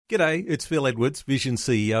G'day, it's Phil Edwards, Vision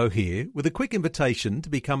CEO here, with a quick invitation to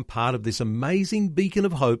become part of this amazing beacon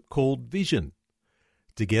of hope called Vision.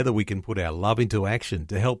 Together we can put our love into action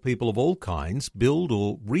to help people of all kinds build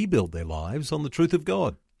or rebuild their lives on the truth of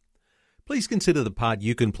God. Please consider the part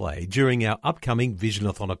you can play during our upcoming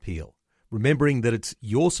Visionathon appeal, remembering that it's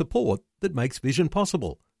your support that makes Vision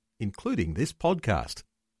possible, including this podcast.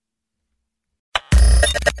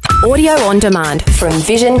 Audio on demand from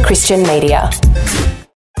Vision Christian Media.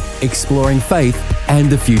 Exploring faith and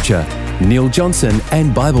the future. Neil Johnson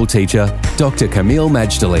and Bible teacher Dr. Kameel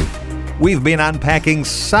Majdali. We've been unpacking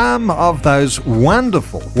some of those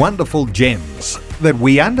wonderful, wonderful gems that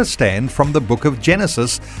we understand from the book of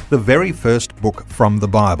Genesis, the very first book from the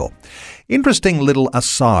Bible. Interesting little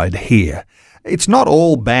aside here. It's not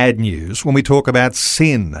all bad news when we talk about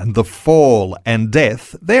sin and the fall and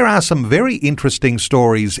death. There are some very interesting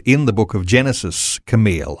stories in the book of Genesis,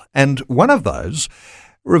 Kameel, and one of those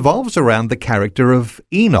revolves around the character of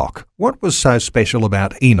Enoch. What was so special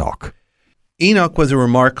about Enoch? Enoch was a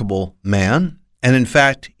remarkable man, and in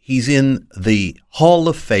fact, he's in the Hall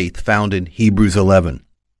of Faith found in Hebrews 11.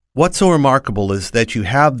 What's so remarkable is that you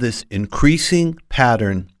have this increasing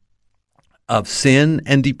pattern of sin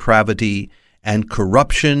and depravity and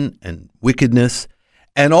corruption and wickedness,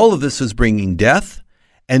 and all of this is bringing death,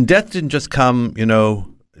 and death didn't just come,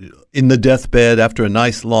 in the deathbed after a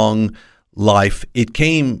nice long life. It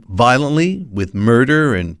came violently with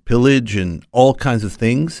murder and pillage and all kinds of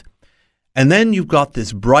things. And then you've got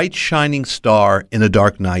this bright shining star in a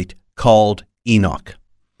dark night called Enoch.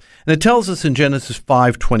 And it tells us in Genesis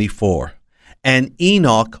 5:24, and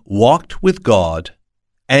Enoch walked with God,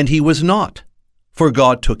 and he was not, for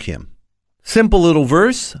God took him. Simple little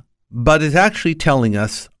verse, but it's actually telling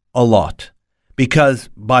us a lot. Because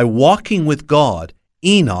by walking with God,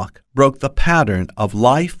 Enoch broke the pattern of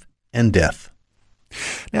life and death.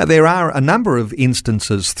 Now, there are a number of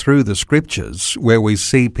instances through the scriptures where we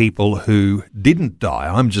see people who didn't die.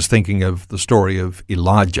 I'm just thinking of the story of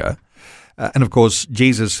Elijah. And of course,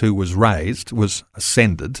 Jesus, who was raised, was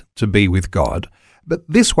ascended to be with God. But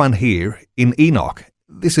this one here in Enoch,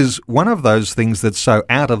 this is one of those things that's so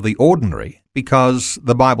out of the ordinary because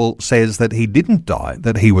the Bible says that he didn't die,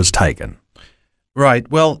 that he was taken. Right.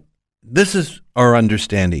 Well, this is our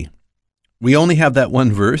understanding. We only have that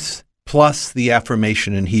one verse, plus the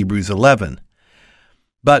affirmation in Hebrews 11.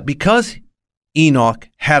 But because Enoch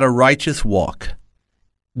had a righteous walk,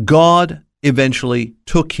 God eventually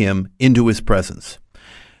took him into his presence.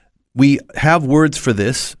 We have words for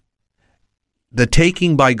this. The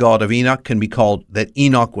taking by God of Enoch can be called that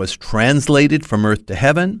Enoch was translated from earth to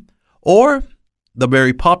heaven, or the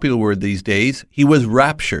very popular word these days, he was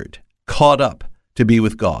raptured, caught up to be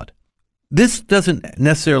with God. This doesn't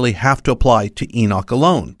necessarily have to apply to Enoch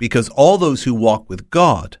alone, because all those who walk with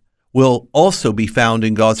God will also be found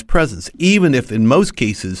in God's presence. Even if in most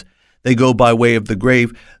cases they go by way of the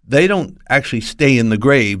grave, they don't actually stay in the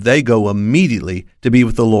grave. They go immediately to be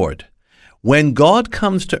with the Lord. When God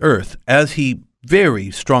comes to earth, as he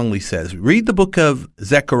very strongly says, read the book of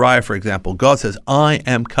Zechariah, for example. God says, I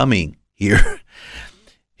am coming here.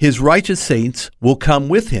 His righteous saints will come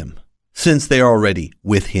with him, since they are already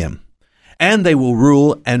with him. And they will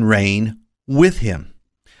rule and reign with him.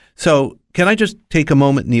 So can I just take a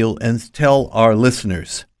moment, Neil, and tell our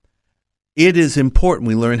listeners, it is important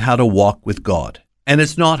we learn how to walk with God. And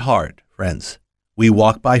it's not hard, friends. We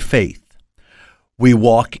walk by faith. We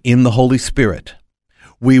walk in the Holy Spirit.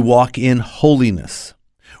 We walk in holiness.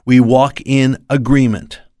 We walk in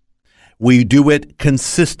agreement. We do it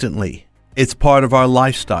consistently. It's part of our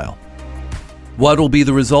lifestyle. What will be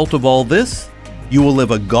the result of all this? You will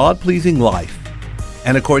live a God-pleasing life,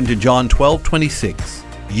 and according to John 12:26,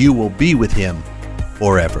 you will be with him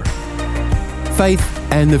forever. Faith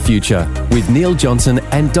and the Future with Neil Johnson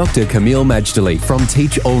and Dr. Kameel Majdali from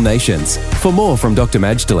Teach All Nations. For more from Dr.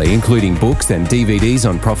 Majdali, including books and DVDs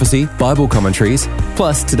on prophecy, Bible commentaries,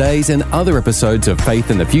 plus today's and other episodes of Faith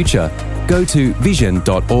and the Future, go to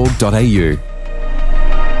vision.org.au.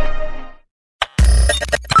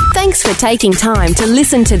 Thanks for taking time to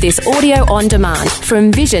listen to this audio on demand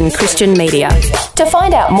from Vision Christian Media. To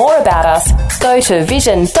find out more about us, go to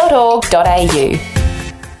vision.org.au.